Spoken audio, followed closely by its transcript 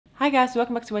guys,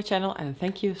 welcome back to my channel and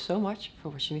thank you so much for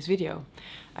watching this video.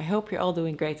 I hope you're all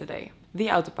doing great today. The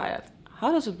autopilot.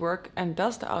 How does it work and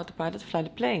does the autopilot fly the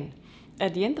plane?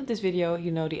 At the end of this video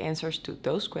you know the answers to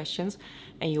those questions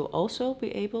and you'll also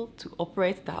be able to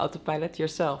operate the autopilot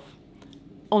yourself.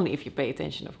 Only if you pay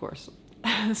attention, of course.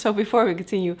 So before we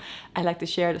continue, I'd like to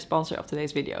share the sponsor of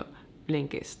today's video,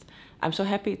 Blinkist. I'm so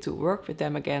happy to work with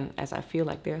them again as I feel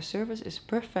like their service is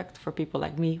perfect for people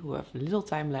like me who have little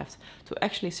time left to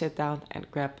actually sit down and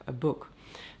grab a book.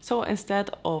 So instead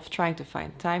of trying to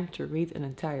find time to read an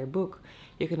entire book,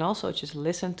 you can also just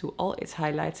listen to all its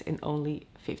highlights in only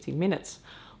 15 minutes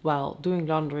while doing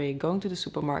laundry, going to the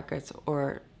supermarket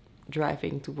or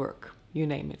driving to work, you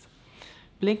name it.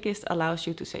 Blinkist allows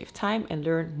you to save time and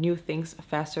learn new things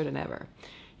faster than ever.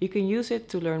 You can use it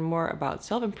to learn more about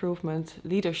self-improvement,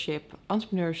 leadership,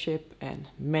 entrepreneurship, and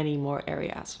many more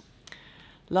areas.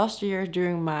 Last year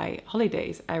during my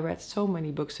holidays, I read so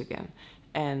many books again.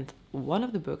 And one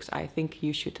of the books I think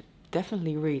you should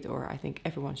definitely read, or I think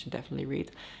everyone should definitely read,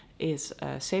 is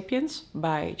Sapiens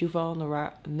by Yuval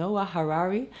Noah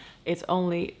Harari. It's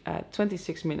only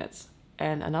 26 minutes.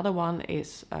 And another one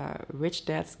is Rich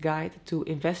Dad's Guide to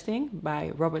Investing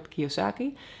by Robert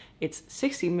Kiyosaki. It's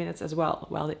 60 minutes as well,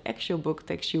 while the actual book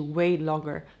takes you way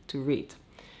longer to read.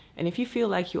 And if you feel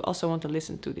like you also want to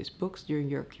listen to these books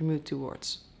during your commute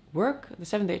towards work, the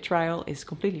 7-day trial is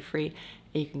completely free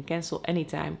and you can cancel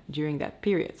anytime during that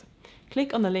period.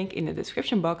 Click on the link in the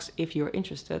description box if you're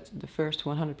interested. The first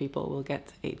 100 people will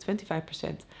get a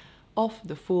 25% off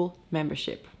the full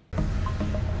membership.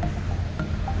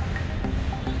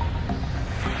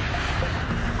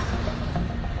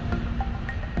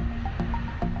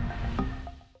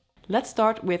 Let's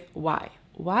start with why.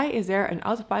 Why is there an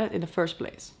autopilot in the first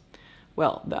place?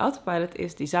 Well, the autopilot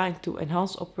is designed to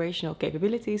enhance operational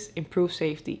capabilities, improve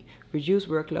safety, reduce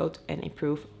workload, and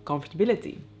improve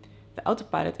comfortability. The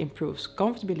autopilot improves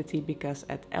comfortability because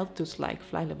at altitudes like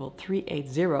flight level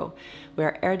 380,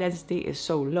 where air density is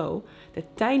so low, the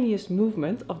tiniest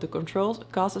movement of the controls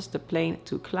causes the plane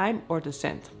to climb or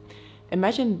descend.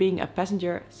 Imagine being a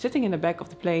passenger sitting in the back of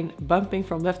the plane, bumping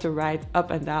from left to right, up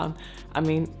and down. I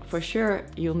mean, for sure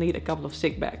you'll need a couple of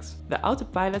sick bags. The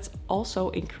autopilot also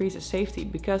increases safety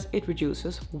because it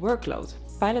reduces workload.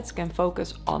 Pilots can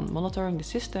focus on monitoring the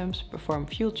systems, perform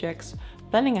fuel checks,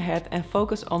 planning ahead and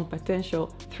focus on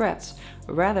potential threats,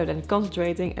 rather than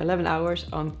concentrating 11 hours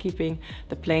on keeping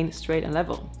the plane straight and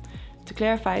level. To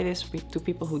clarify this to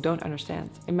people who don't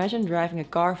understand, imagine driving a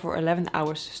car for 11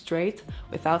 hours straight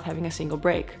without having a single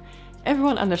break.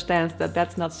 Everyone understands that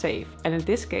that's not safe, and in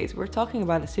this case we're talking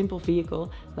about a simple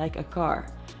vehicle like a car.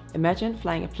 Imagine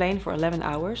flying a plane for 11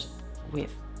 hours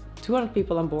with 200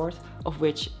 people on board, of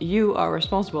which you are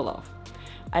responsible of.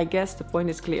 I guess the point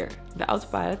is clear. The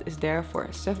autopilot is there for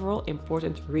several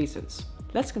important reasons.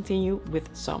 Let's continue with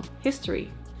some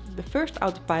history. The first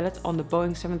autopilot on the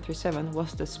Boeing 737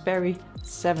 was the Sperry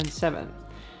 77.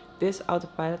 This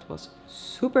autopilot was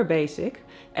super basic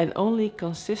and only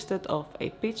consisted of a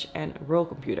pitch and roll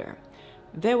computer.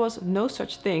 There was no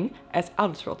such thing as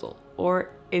autothrottle,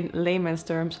 or in layman's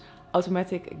terms,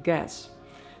 automatic gas.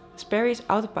 Sperry's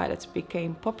autopilots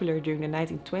became popular during the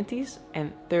 1920s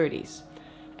and 30s.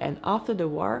 And after the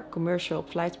war, commercial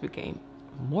flights became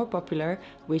more popular,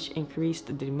 which increased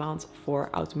the demand for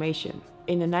automation.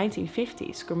 In the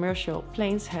 1950s, commercial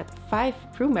planes had 5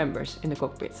 crew members in the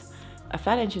cockpit: a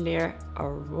flight engineer, a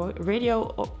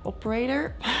radio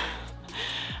operator,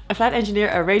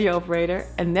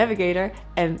 a navigator,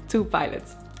 and 2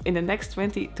 pilots. In the next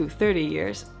 20 to 30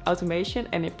 years, automation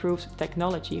and improved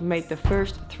technology made the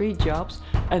first 3 jobs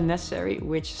unnecessary,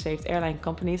 which saved airline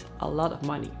companies a lot of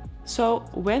money. So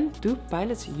when do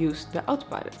pilots use the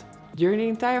autopilot? During the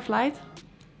entire flight?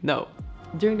 No.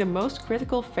 During the most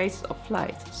critical phases of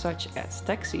flight, such as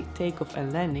taxi, takeoff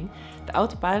and landing, the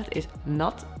autopilot is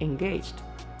not engaged.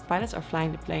 Pilots are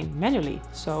flying the plane manually,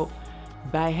 so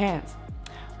by hand.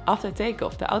 After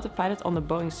takeoff, the autopilot on the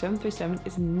Boeing 737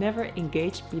 is never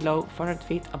engaged below 400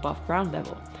 feet above ground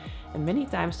level. And many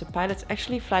times the pilots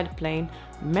actually fly the plane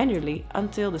manually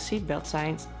until the seatbelt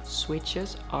signs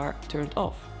switches are turned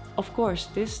off. Of course,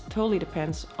 this totally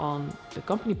depends on the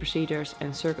company procedures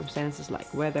and circumstances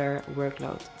like weather,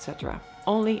 workload, etc.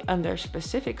 Only under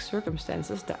specific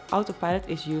circumstances the autopilot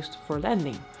is used for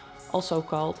landing, also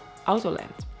called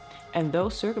Autoland. And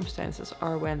those circumstances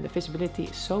are when the visibility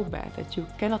is so bad that you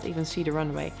cannot even see the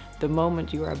runway the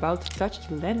moment you are about to touch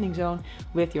the landing zone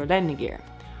with your landing gear.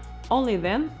 Only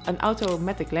then an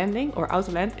automatic landing or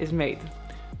Autoland is made.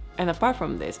 And apart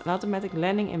from this, an automatic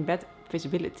landing in bad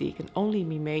visibility can only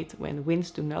be made when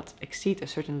winds do not exceed a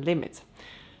certain limit.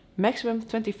 Maximum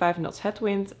 25 knots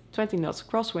headwind, 20 knots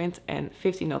crosswind and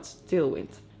 50 knots tailwind.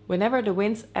 Whenever the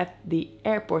winds at the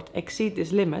airport exceed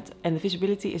this limit and the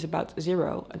visibility is about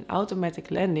 0, an automatic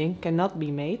landing cannot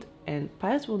be made and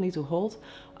pilots will need to hold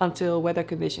until weather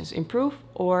conditions improve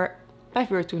or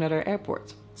divert to another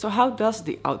airport. So how does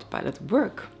the autopilot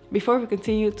work? Before we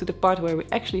continue to the part where we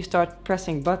actually start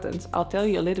pressing buttons, I'll tell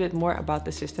you a little bit more about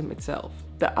the system itself.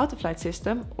 The autoflight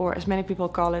system, or as many people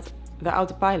call it, the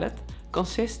autopilot,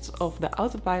 consists of the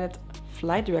autopilot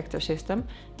flight director system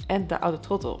and the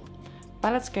autothrottle.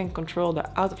 Pilots can control the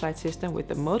autoflight system with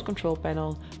the mode control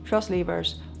panel, thrust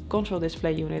levers, control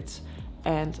display units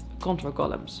and control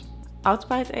columns.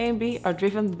 Autopilot A and B are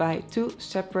driven by two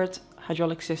separate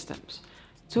hydraulic systems.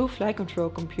 Two flight control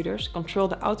computers control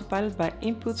the autopilot by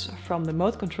inputs from the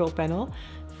mode control panel,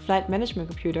 flight management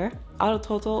computer,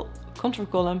 autothrottle, control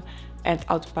column and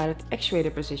autopilot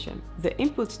actuator position. The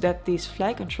inputs that these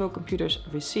flight control computers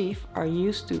receive are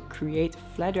used to create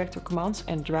flight director commands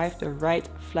and drive the right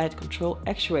flight control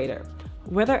actuator.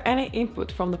 Whether any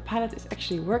input from the pilot is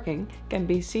actually working can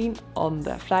be seen on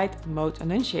the flight mode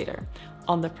annunciator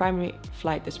on the primary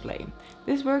flight display.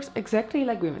 This works exactly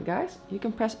like women, guys. You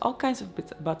can press all kinds of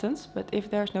buttons, but if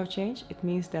there's no change, it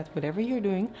means that whatever you're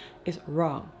doing is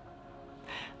wrong.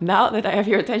 Now that I have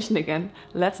your attention again,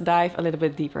 let's dive a little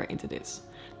bit deeper into this.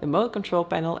 The mode control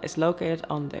panel is located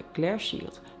on the glare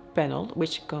shield panel,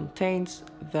 which contains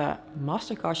the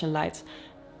master caution lights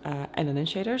and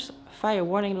annunciators, fire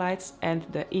warning lights and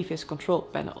the EVIS control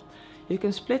panel. You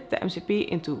can split the MCP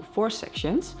into 4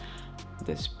 sections: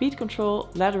 the speed control,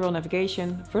 lateral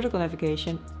navigation, vertical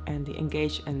navigation and the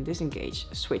engage and disengage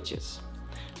switches.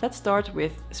 Let's start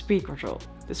with speed control.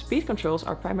 The speed controls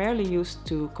are primarily used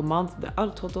to command the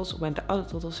autothrottles when the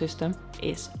autothrottle system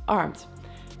is armed.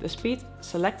 The speed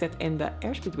selected in the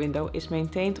airspeed window is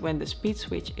maintained when the speed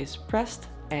switch is pressed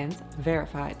and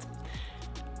verified.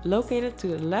 Located to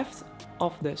the left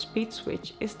of the speed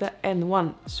switch is the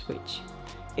N1 switch.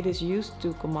 It is used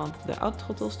to command the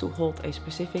autothrottles to hold a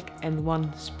specific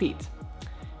N1 speed.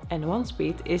 N1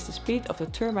 speed is the speed of the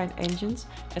turbine engines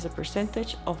as a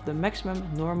percentage of the maximum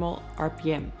normal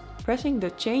RPM. Pressing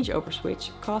the changeover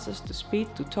switch causes the speed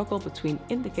to toggle between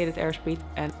indicated airspeed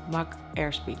and Mach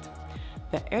airspeed.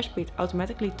 The airspeed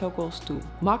automatically toggles to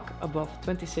Mach above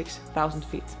 26,000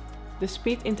 feet. The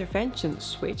speed intervention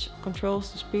switch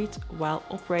controls the speed while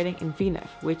operating in VNAV,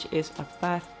 which is a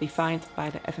path defined by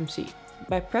the FMC.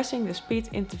 By pressing the speed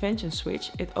intervention switch,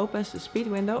 it opens the speed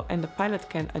window and the pilot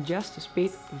can adjust the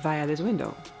speed via this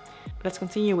window. Let's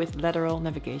continue with lateral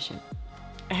navigation.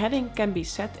 A heading can be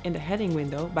set in the heading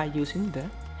window by using the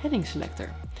heading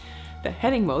selector. The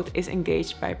heading mode is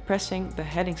engaged by pressing the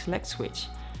heading select switch,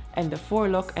 and the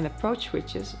forelock and approach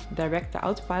switches direct the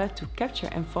autopilot to capture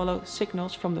and follow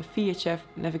signals from the VHF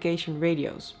navigation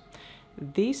radios.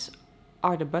 These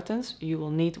are the buttons you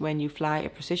will need when you fly a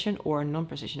precision or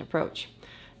non-precision approach.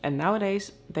 And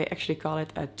nowadays they actually call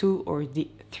it a 2 or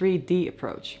 3D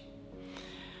approach.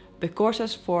 The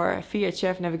courses for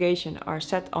VHF navigation are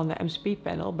set on the MCP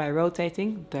panel by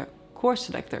rotating the course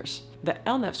selectors. The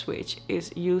LNAV switch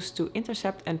is used to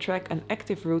intercept and track an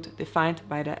active route defined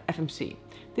by the FMC.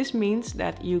 This means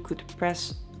that you could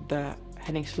press the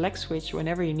heading select switch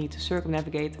whenever you need to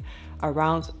circumnavigate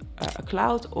around a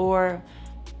cloud or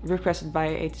requested by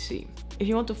ATC. If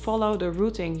you want to follow the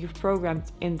routing you've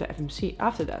programmed in the FMC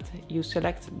after that, you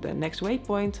select the next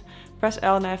waypoint, press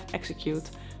LNAV, execute,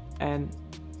 and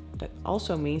that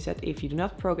also means that if you do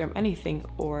not program anything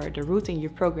or the routing you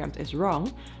programmed is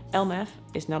wrong, LNAV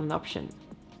is not an option.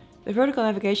 The vertical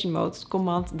navigation modes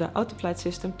command the autoflight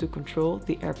system to control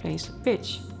the airplane's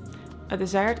pitch. A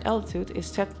desired altitude is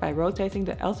set by rotating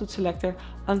the altitude selector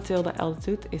until the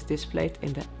altitude is displayed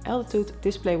in the altitude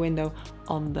display window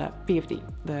on the PFD,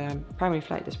 the primary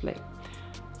flight display.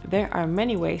 There are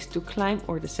many ways to climb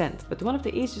or descend, but one of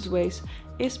the easiest ways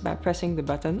is by pressing the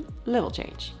button level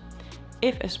change.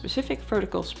 If a specific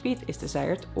vertical speed is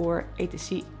desired or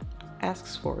ATC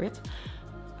asks for it,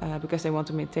 because they want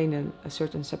to maintain a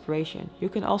certain separation, you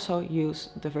can also use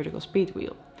the vertical speed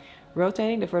wheel.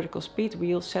 Rotating the vertical speed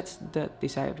wheel sets the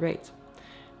desired rate.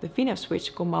 The VNAV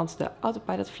switch commands the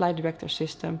autopilot flight director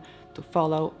system to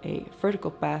follow a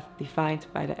vertical path defined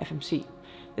by the FMC.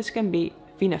 This can be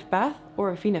VNAV path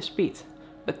or VNAV speed.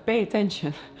 But pay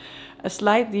attention, a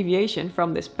slight deviation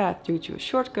from this path due to a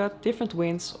shortcut, different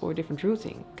winds or different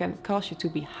routing can cause you to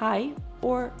be high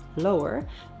or lower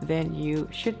than you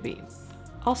should be.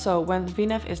 Also, when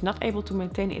VNAV is not able to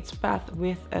maintain its path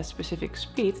with a specific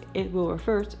speed, it will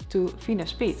revert to VNAV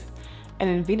speed. And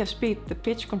in VNAV speed, the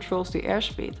pitch controls the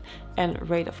airspeed and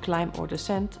rate of climb or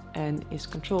descent and is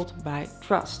controlled by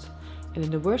thrust. And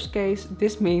in the worst case,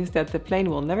 this means that the plane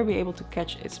will never be able to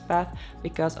catch its path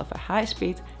because of a high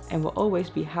speed and will always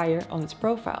be higher on its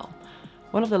profile.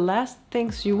 One of the last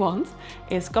things you want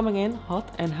is coming in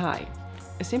hot and high.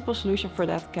 A simple solution for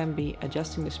that can be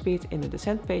adjusting the speed in the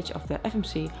descent page of the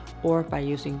FMC or by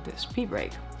using the speed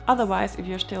brake. Otherwise, if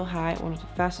you're still high, one of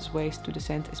the fastest ways to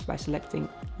descend is by selecting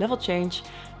level change,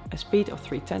 a speed of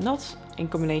 310 knots in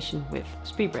combination with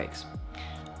speed brakes.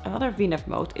 Another VNAV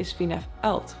mode is VNAV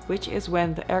alt, which is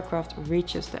when the aircraft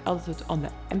reaches the altitude on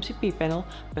the MCP panel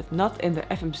but not in the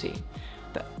FMC.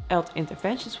 The alt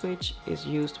intervention switch is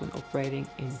used when operating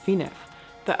in VNAV.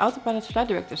 The Autopilot flight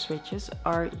director switches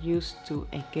are used to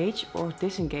engage or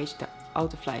disengage the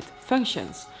autoflight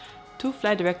functions. Two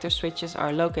flight director switches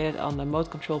are located on the mode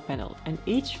control panel and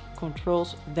each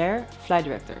controls their flight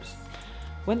directors.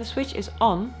 When the switch is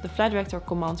on, the flight director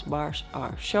commands bars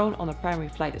are shown on the primary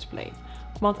flight display.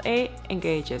 Command A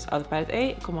engages Autopilot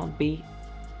A, Command B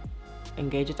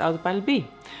engages Autopilot B.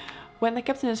 When the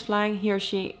captain is flying, he or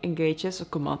she engages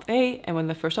Command A, and when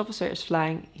the first officer is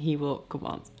flying, he will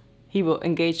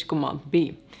engage Command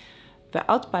B. The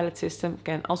Autopilot system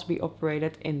can also be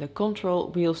operated in the control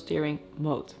wheel steering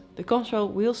mode. The control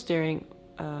wheel steering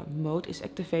mode is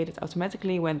activated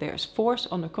automatically when there is force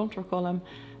on the control column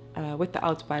with the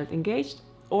Autopilot engaged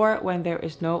or when there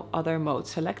is no other mode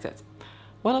selected.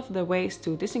 One of the ways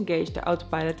to disengage the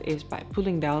Autopilot is by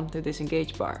pulling down the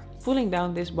disengage bar. Pulling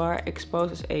down this bar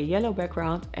exposes a yellow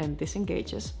background and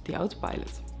disengages the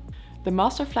Autopilot. The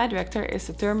master flight director is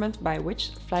determined by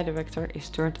which flight director is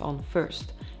turned on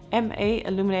first. MA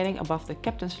illuminating above the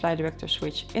captain's flight director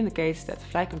switch indicates that the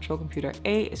flight control computer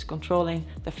A is controlling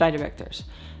the flight directors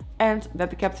and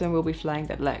that the captain will be flying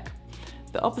that leg.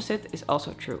 The opposite is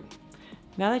also true.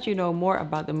 Now that you know more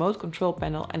about the mode control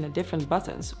panel and the different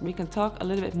buttons, we can talk a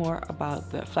little bit more about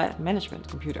the flight management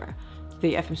computer,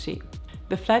 the FMC.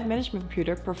 The flight management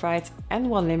computer provides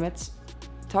N1 limits,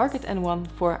 target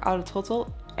N1 for autothrottle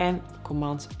and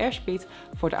commands airspeed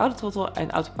for the autothrottle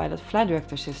and autopilot flight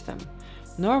director system.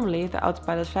 Normally, the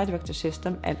autopilot flight director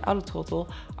system and autothrottle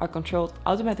are controlled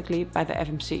automatically by the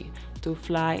FMC to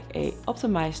fly a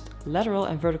optimized lateral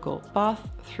and vertical path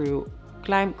through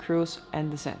climb, cruise and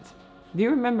descent. Do you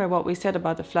remember what we said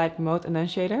about the flight mode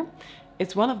annunciator?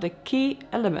 It's one of the key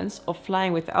elements of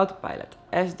flying with the autopilot,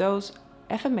 as those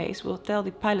FMAs will tell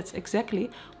the pilots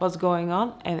exactly what's going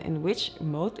on and in which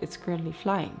mode it's currently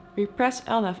flying. We press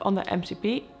LNAV on the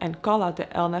MCP and call out the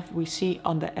LNAV we see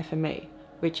on the FMA,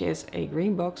 which is a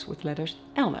green box with letters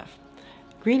LNAV.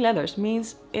 Green letters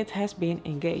means it has been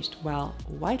engaged, while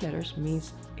white letters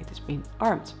means it has been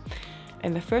armed.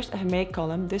 And the first FMA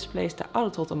column displays the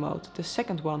autothrottle mode, the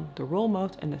second one the roll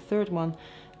mode and the third one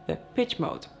the pitch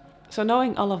mode. So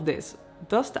knowing all of this,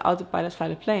 does the autopilot fly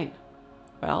the plane?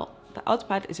 Well, the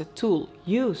autopilot is a tool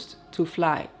used to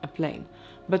fly a plane,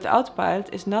 but the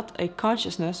autopilot is not a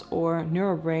consciousness or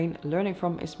neurobrain learning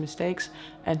from its mistakes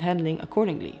and handling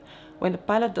accordingly. When the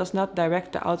pilot does not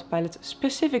direct the autopilot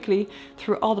specifically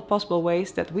through all the possible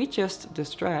ways that we just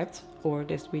described or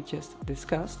that we just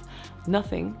discussed,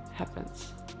 nothing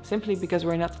happens. Simply because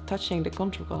we're not touching the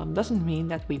control column doesn't mean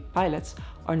that we pilots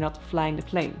are not flying the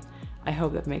plane. I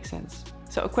hope that makes sense.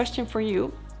 So a question for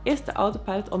you, is the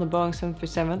autopilot on the Boeing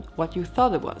 737 what you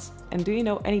thought it was? And do you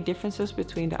know any differences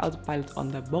between the autopilot on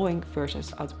the Boeing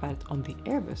versus autopilot on the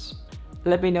Airbus?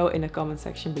 Let me know in the comment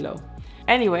section below.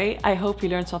 Anyway, I hope you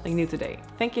learned something new today.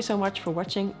 Thank you so much for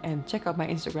watching and check out my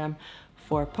Instagram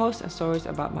for posts and stories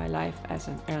about my life as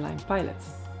an airline pilot.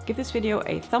 Give this video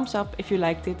a thumbs up if you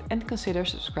liked it and consider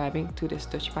subscribing to this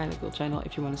Dutchpilotgirl channel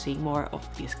if you want to see more of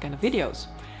these kind of videos.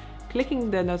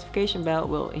 Clicking the notification bell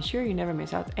will ensure you never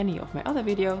miss out any of my other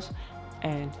videos,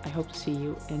 and I hope to see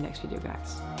you in the next video,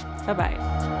 guys. Bye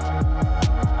bye!